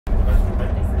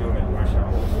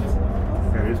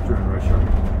during rush hour.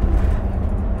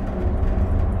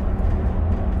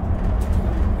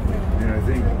 And I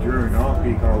think during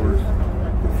off-peak hours,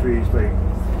 the three's like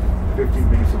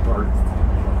 15 minutes apart.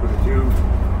 But the two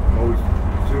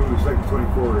is like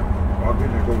 24. Often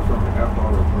it goes on a half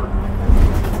hour apart.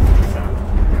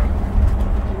 Yeah.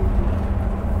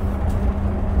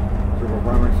 So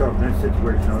by myself in that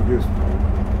situation, I'll just,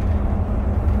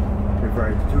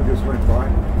 if two just went by,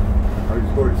 I'll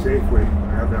just go to Safeway.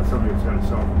 I have to have somebody that's got a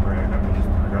cell phone right. I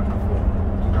got my phone.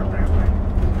 Just not that way.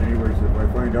 Anyways, if I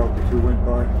find out the two went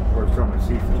by, or if someone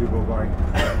sees the two go by,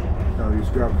 I'll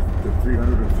just grab the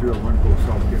 300 or 301, go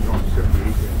south, get on 78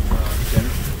 and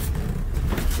center.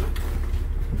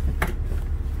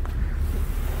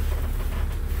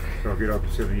 So I'll get up to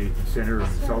 78 in the center on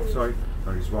the south side.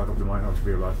 I'll just walk up to my house. It'll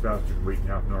be a lot faster than waiting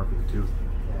half an hour for the two.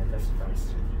 Yeah, that's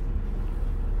nice.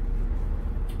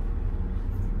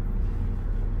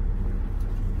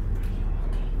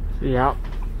 Yep.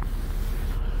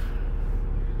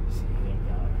 Seeing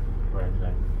red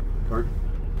light. Pardon?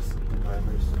 The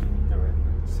drivers seeing the red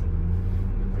lights.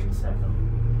 Brings that up.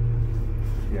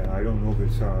 Yeah, I don't know if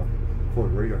it's for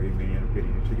the radar. He may end up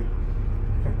getting a ticket.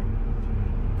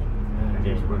 And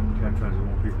yes, but Caltrans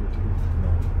won't pay for a ticket. No,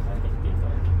 I think they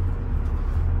don't.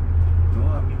 No,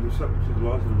 I mean, we're subject to the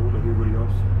laws of the road like everybody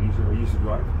else. I used to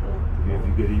drive. Yeah, if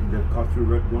you get caught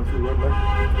through going through red light.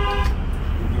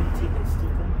 You get tickets to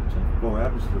them? Well, what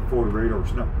happens is the photo radar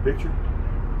snap a picture,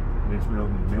 and it's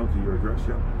mailed to your address,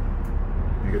 yeah.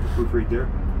 And you get the proof right there.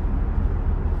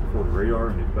 Photo radar,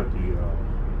 and they've got the,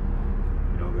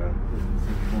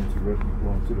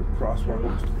 going to the crosswalk.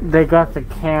 They got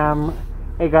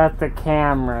the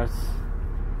cameras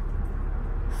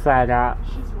set up.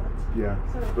 Yeah,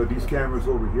 but these cameras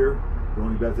over here, the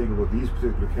only bad thing about these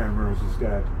particular cameras is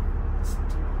that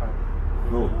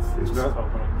no, it's not.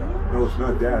 No, it's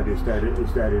not that. It's that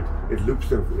it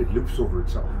loops over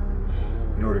itself.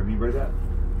 You know what I mean by that?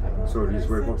 So it just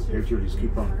worry about the picture, just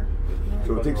keep on.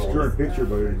 So it takes a current picture,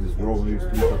 but it just rolls these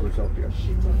loops over itself. Yeah.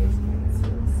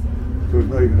 So it's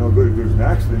not even no good if there's an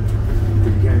accident,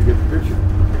 because you can't even get the picture.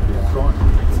 It's gone.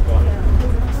 It's gone.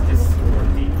 It's just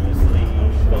continuously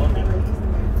filming.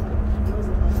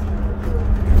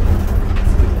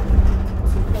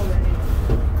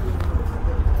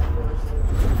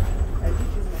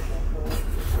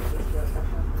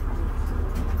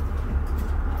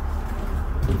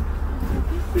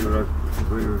 If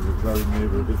I was driving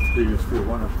maybe a bit previous to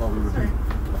one, I probably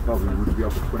would be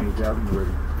up at 20th Avenue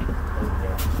already.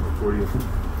 Or 40th.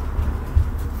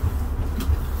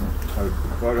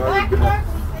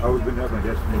 I would have been at my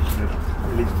destination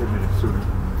at least 10 minutes sooner.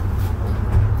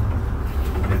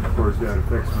 And then of course that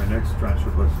affects my next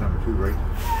transfer bus number 2, right?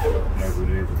 And I would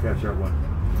be able to catch that one.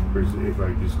 Versus if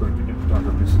I just going to talk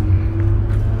on this.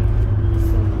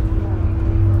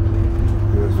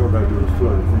 Because all I do is 2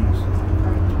 other things.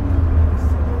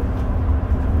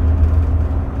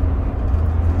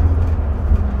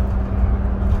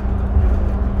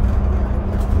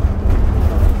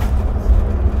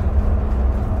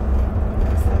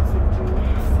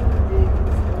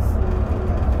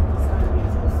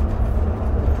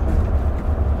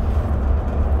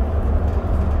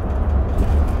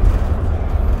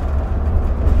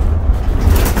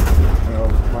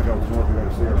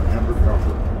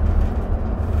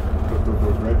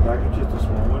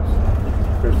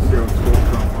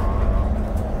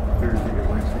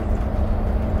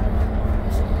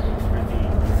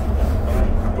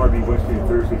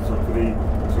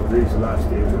 Today's the last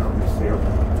day of it on this sale.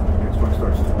 Next one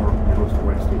starts tomorrow. It goes to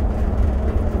Wednesday,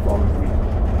 the following week.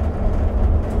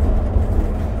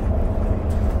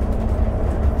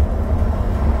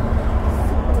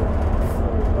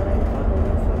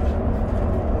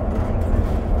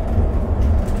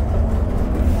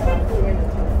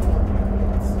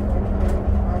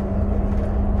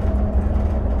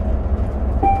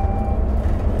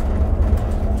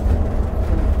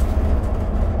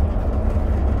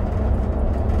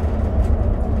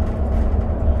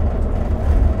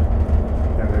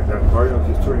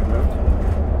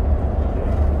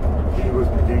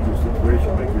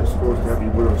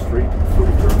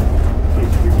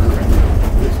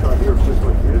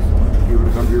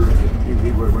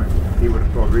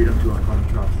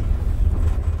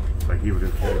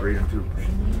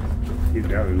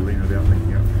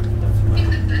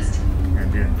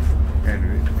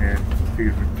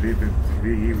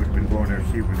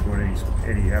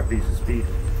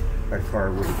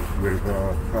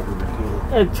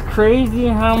 It's crazy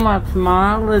how much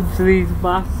mileage these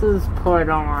buses put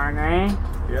on, eh?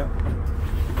 Yeah.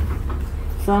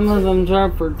 Some of them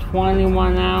drive for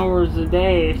 21 hours a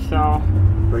day, so.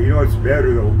 But you know what's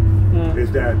better though,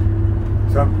 is that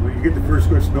when you get the first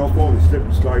good snowfall, they slip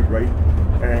and slide, right?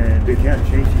 And they can't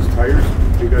change these tires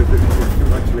because it's too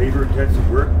much labor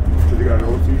intensive work, so they got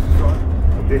all seasons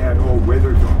on. They had all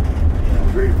weathers on. It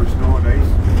was ready for snow and ice.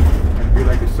 And it'd be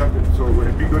like a summer, so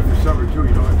it'd be good for summer too,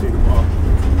 you don't have to take them off.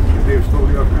 If they have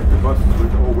slowly upgraded the buses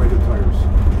with all weather tires.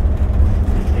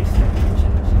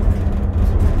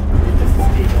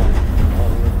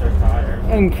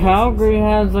 And Calgary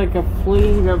has like a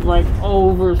fleet of like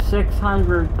over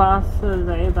 600 buses.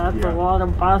 That's a lot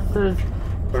of buses.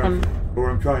 But what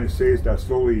I'm trying to say is that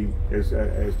slowly, as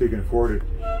they can afford it,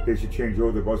 they should change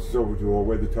all their buses over to all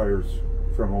weather tires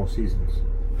from all seasons.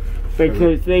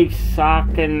 Because they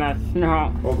suck in the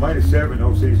snow. Well, -7,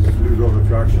 all seasons lose all the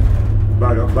traction.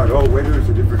 But all weather is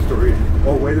a different story.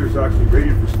 All weather is actually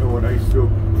rated for snow and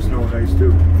ice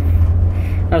too.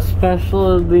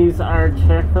 Especially these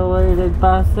articulated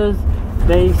buses,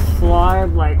 they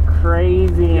slide like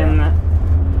crazy in the.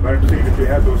 But I'm saying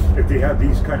if they have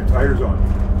these kind of tires on,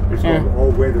 it's called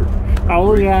all weather.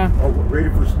 Oh yeah.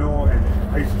 Rated for snow and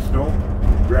ice and snow,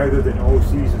 rather than all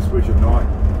seasons, which are not.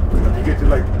 When you get to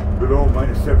like below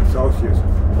 -7 Celsius,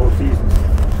 all seasons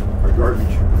are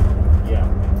garbage. Yeah.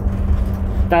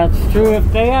 That's true.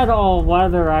 If they had all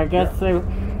weather, I guess they.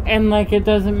 And like it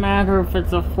doesn't matter if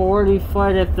it's a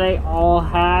 40-foot, if they all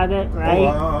had it, right?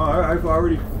 Oh, I've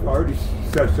already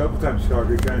said several times,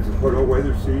 Calgary fans, to put all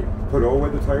weather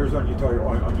tires on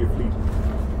your fleet.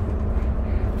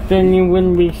 Then you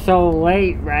wouldn't be so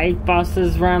late, right?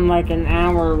 Buses run like an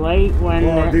hour late when.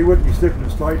 Well, they wouldn't be slipping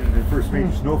and sliding in the first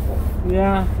major snowfall.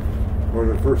 Yeah. Or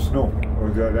the first snow, or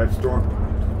that storm,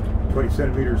 20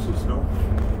 centimeters of snow.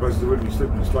 Buses wouldn't be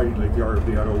slipping and sliding like they are if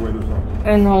they had all weathers on.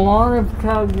 And a lot of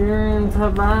Calgarians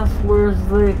have asked, where's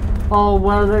the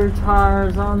all-weather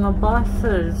tires on the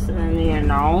buses? And you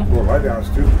know. Well, I've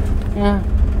asked too. Yeah.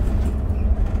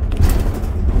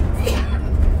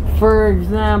 For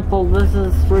example, this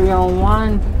is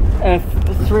 301. If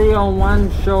 301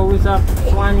 shows up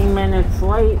 20 minutes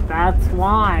late, that's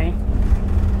why.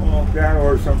 Well, that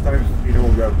or sometimes, you know,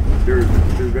 there's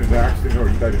been an accident or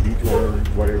you got a detour or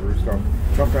whatever stuff.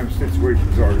 Sometimes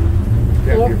situations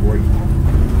can't be avoided.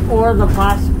 Or the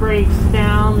bus breaks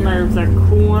down, there's a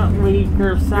coolant leak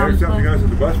or something. Yeah, something else. If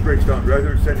the bus breaks down,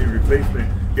 rather than sending a replacement,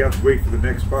 you have to wait for the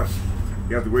next bus.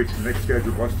 You have to wait for the next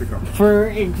scheduled bus to come. For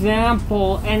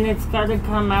example, and it's got to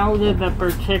come out of the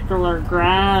particular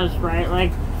garage, right?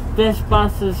 Like, this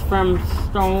bus is from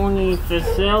Stony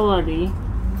facility.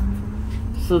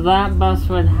 So that bus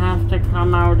would have to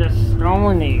come out of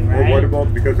Stony, right? Well, what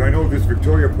about, because I know there's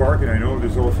Victoria Park and I know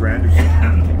there's also Anderson.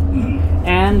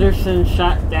 Anderson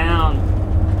shut down.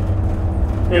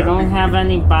 They don't have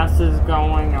any buses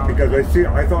going over. Because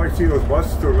I thought I see those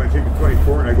buses still when I take the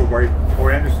 24 and I go by,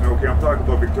 Anderson, okay, I'm talking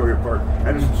about Victoria Park.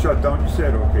 Anderson shut down, you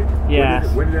said, okay. Yes.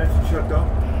 When did Anderson shut down?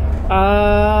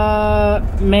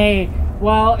 May.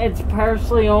 Well, it's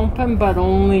partially open, but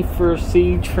only for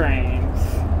C trains.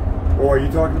 Oh, are you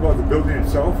talking about the building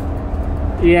itself?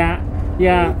 Yeah.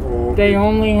 Oh, okay. They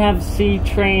only have C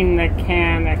train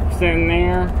mechanics in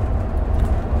there.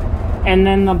 And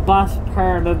then the bus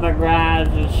part of the garage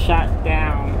is shut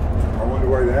down. I wonder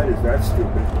why that is. That's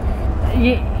stupid.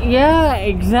 Yeah,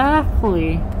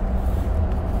 exactly.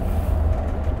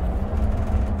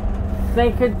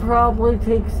 They could probably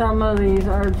take some of these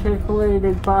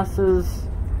articulated buses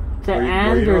to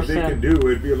Anderson. You know what they can do?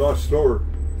 It'd be a lot slower.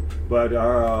 But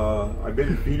I've been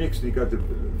in Phoenix and you got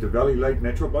the Valley Light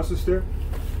Metro buses there.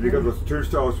 They got those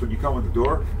turnstiles when you come on the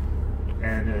door,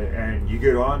 and you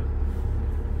get on.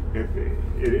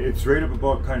 It's right up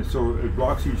about kind of, so it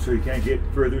blocks you so you can't get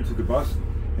further into the bus,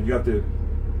 and you have to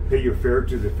pay your fare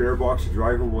to the fare box, the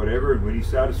driver, whatever. And when he's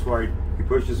satisfied, he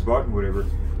pushes the button, whatever.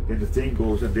 Then the thing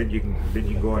goes, and then you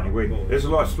can go on your way. It's a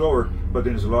lot slower, but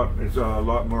then it's a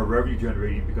lot more revenue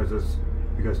generating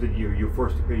because then you're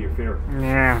forced to pay your fare.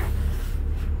 Yeah.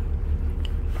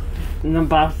 And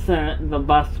the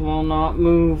bus will not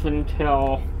move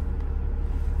until.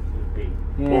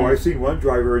 Yeah. Oh, I've seen one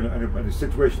driver in a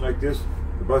situation like this.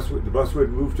 The bus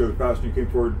wouldn't move till the passenger came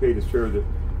forward and paid his fare.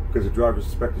 Because the driver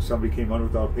suspected somebody came on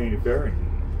without paying a fare, and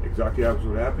exactly that was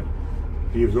what happened.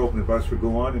 He was hoping the bus would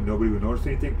go on and nobody would notice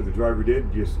anything, but the driver did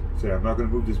and just said, "I'm not going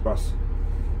to move this bus."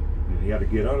 And he had to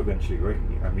get out eventually, right?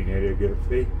 I mean, he had to get a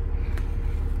pay.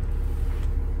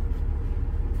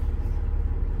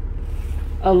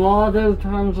 A lot of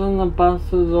times when the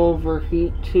buses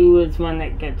overheat too is when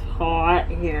it gets hot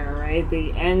here, right?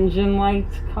 The engine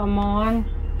lights come on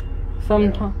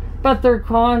sometimes, but they're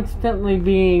constantly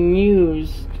being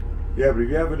used. Yeah, but if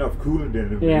you have enough coolant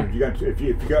in it, Yeah. if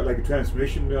you got like a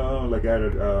transmission, like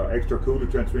added extra cooler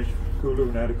transmission cooler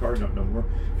and add a car, not no more.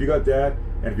 If you got that,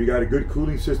 and if you got a good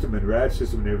cooling system and rad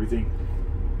system and everything,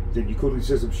 then your cooling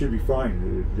system should be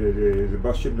fine. The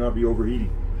bus should not be overheating.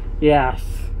 Yes.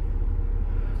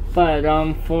 But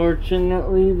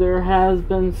unfortunately, there has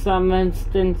been some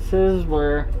instances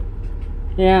where,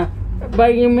 yeah.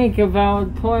 But you make a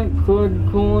valid point. Good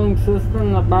cooling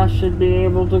system, the bus should be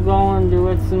able to go and do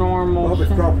its normal. Well, if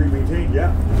it's properly maintained,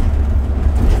 yeah.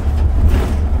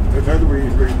 Another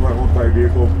reason why I won't buy a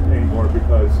vehicle anymore,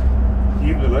 because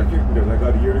even electric, because I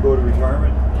got a year to go to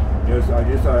retirement. Yes, I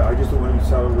just don't want to be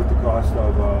saddled with the cost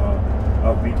of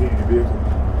maintaining a vehicle.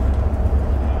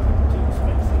 Too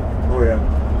expensive. Oh yeah.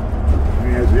 I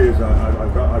mean, as it is,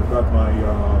 I've got my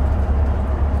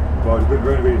well, it's been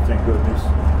renovated, thank goodness.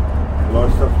 A lot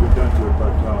of stuff's been done to it,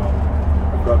 but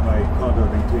I've got my condo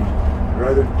maintained.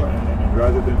 Rather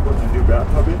than putting a new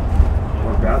bathtub in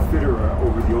or bath fitter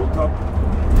over the old tub,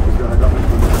 because I got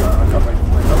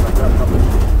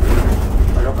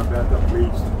my bathtub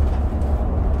glazed.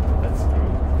 That's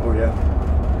great. Oh yeah,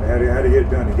 I had to get it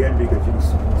done again because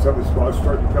some of the spots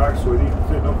started to crack. So they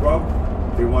said no problem.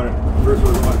 They wanted first of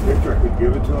all they wanted a picture. I could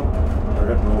give it to them. I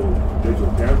got no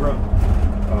digital camera.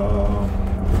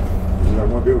 I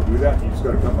won't be able to do that. You just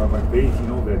got to come by my faith, you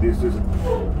know, that this isn't,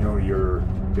 you know,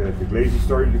 the glaze is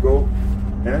starting to go.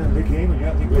 And they came and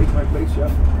yeah, they glazed my place, yeah.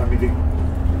 I mean, they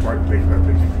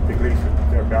glazed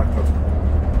their bathtub.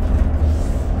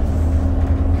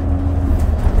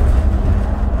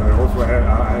 I also had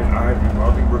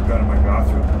remodeling work done in my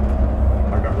bathroom.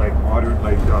 I got like modern,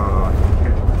 like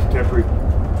contemporary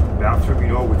bathroom, you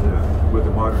know, with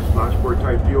the modern splashboard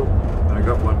type deal. And I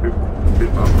got one bit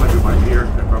under my mirror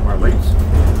and from my lights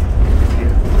in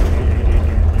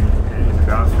the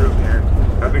bathroom, and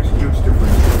that makes a huge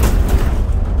difference.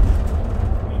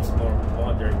 It's more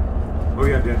modern. Oh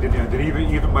yeah, then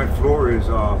even my floor is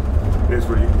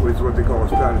what they call a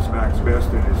Stratus Max Best,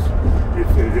 and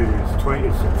it's 20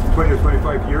 or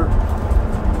 25 year.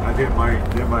 And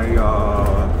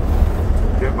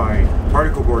then my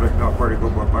particle board, not particle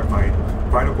board, but my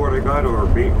vinyl board I got, or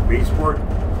base board,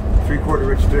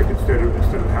 3/4 inch thick instead of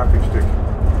 ½ inch thick.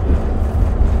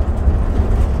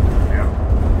 Yeah.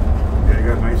 And I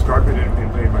got a nice carpet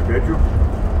in my bedroom,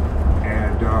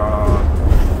 and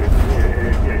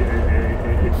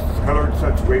it's colored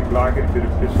such a way, black and a bit of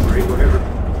gray, whatever,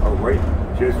 or white,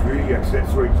 just really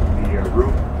accentuates the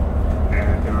room,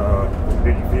 and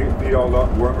then you feel a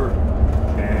lot warmer.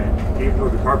 And even though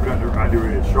the carpet under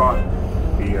it is shot,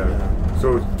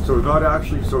 so not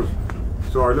actually so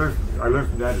I learned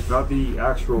from that it's not the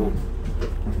actual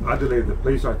underlay of the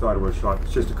place I thought it was shot.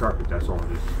 It's just the carpet. That's all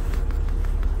it is.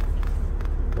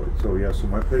 So yeah, so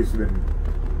my place has been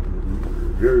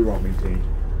very well maintained,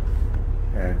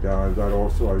 and I got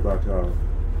a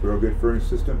real good furnace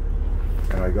system,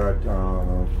 and I got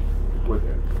with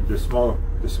the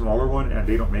smaller one, and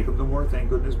they don't make them no more, thank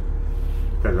goodness,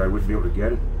 because I wouldn't be able to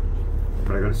get it.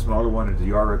 But I got a smaller one, it's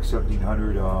the RX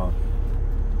 1700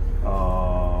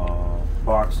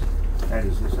 box, and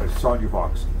it's a Sonya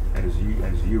box, and it's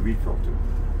a UV filter.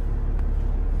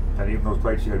 And even those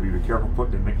lights, you got to be very careful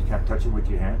putting them in. You can't touch it with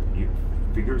your hand, your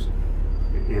fingers.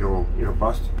 It'll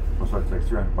bust. Those lights like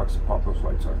 $300 a pop. Those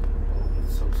lights are. Oh,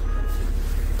 it's so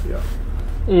expensive. Yeah.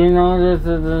 You know, this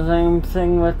is the same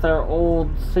thing with their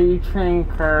old C-Train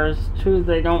cars too.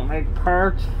 They don't make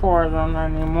parts for them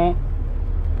anymore.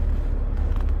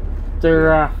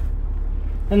 They're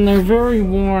and they're very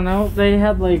worn out. They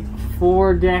had like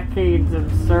 4 decades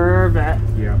of service.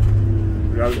 Yeah.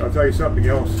 But I'll tell you something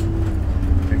else,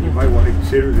 and you might want to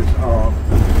consider this.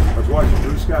 I was watching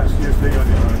newscasts yesterday on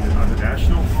the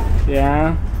National.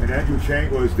 Yeah. And Andrew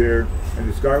Chang was there, and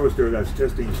this guy was there that's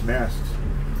testing his masks.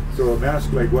 So a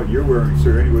mask like what you're wearing,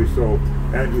 sir, anyway, so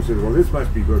Andrew says, well, this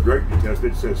must be good, right? He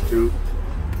tested, it says 2.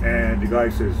 And the guy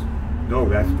says, no,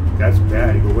 that's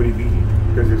bad. He goes, what do you mean?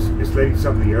 Because it's letting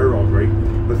some of the air out, right?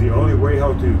 But the only way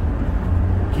how to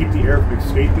keep the air from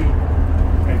escaping,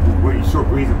 and when you still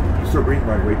breathing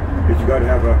by the way, is you gotta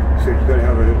have a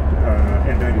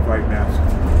N95 mask.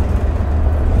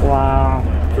 Wow.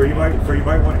 So you might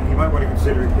want to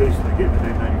consider replacing and getting an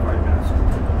N95 mask.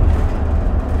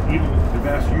 Even the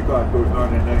mask you got, those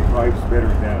non-N95s, is better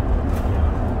than that.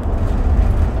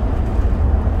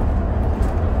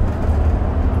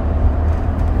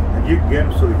 And you can get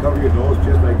them so they cover your nose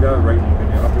just like that, right? You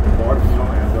can up at the bottom, you know,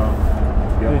 and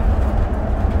yeah.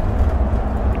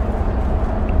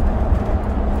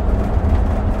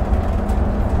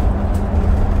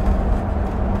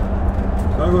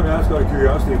 So I'm going to ask out of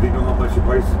curiosity if they know how much much the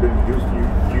price has been reduced?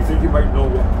 Do you think you might know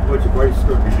what much the price is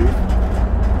going to be reduced?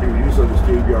 They reduced on this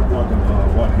JBR Quantum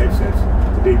 1 headsets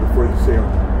the day before the sale.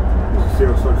 Because the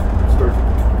sale starts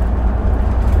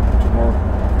tomorrow.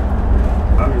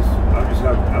 I'm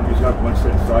just having one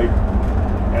set aside,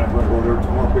 and I'm going to go there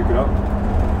tomorrow pick it up.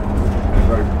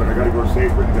 But I got to go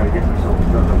safer and I got to get myself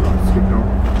done. I'm going to skip it over.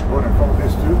 Oh, and I found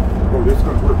this too. Oh, this is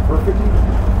going to work perfectly.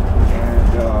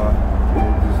 And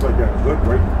it's like a hood,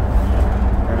 right?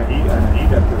 And I need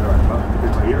that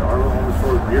because my ear, I almost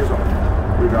froze my ears off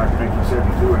way back in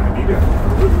 1972, and I need a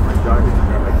hood with my jacket. I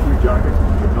got like 2 jackets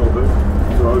with no hood.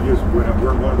 So I'll just, when I'm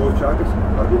wearing one of those jackets,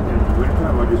 I'll get in the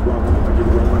wintertime, I'll just go on, I'll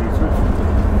just go on one of these hoods.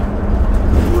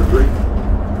 It worked great.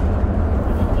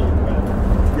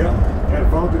 Yeah, and I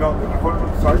found it on the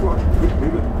sidewalk. Couldn't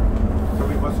believe it.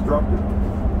 Somebody must have dropped it.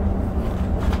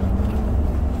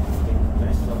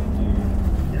 Nice talking to you.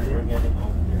 Yeah, we're getting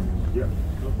home here. Yeah,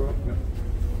 no problem. Yeah.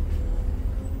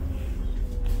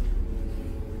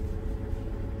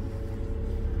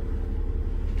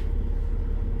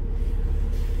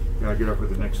 Gotta get up with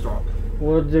the next stop.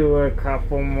 We'll do a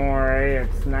couple more, eh?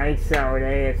 It's nice out,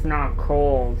 eh? It's not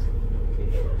cold.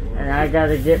 And I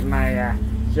gotta get my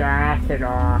jacket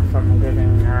off. I'm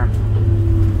getting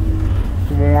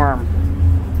warm.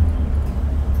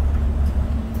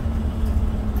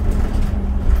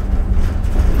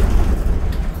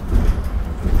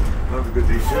 Have a good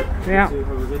day, sir. Yeah.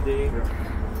 Have a good day. Yeah.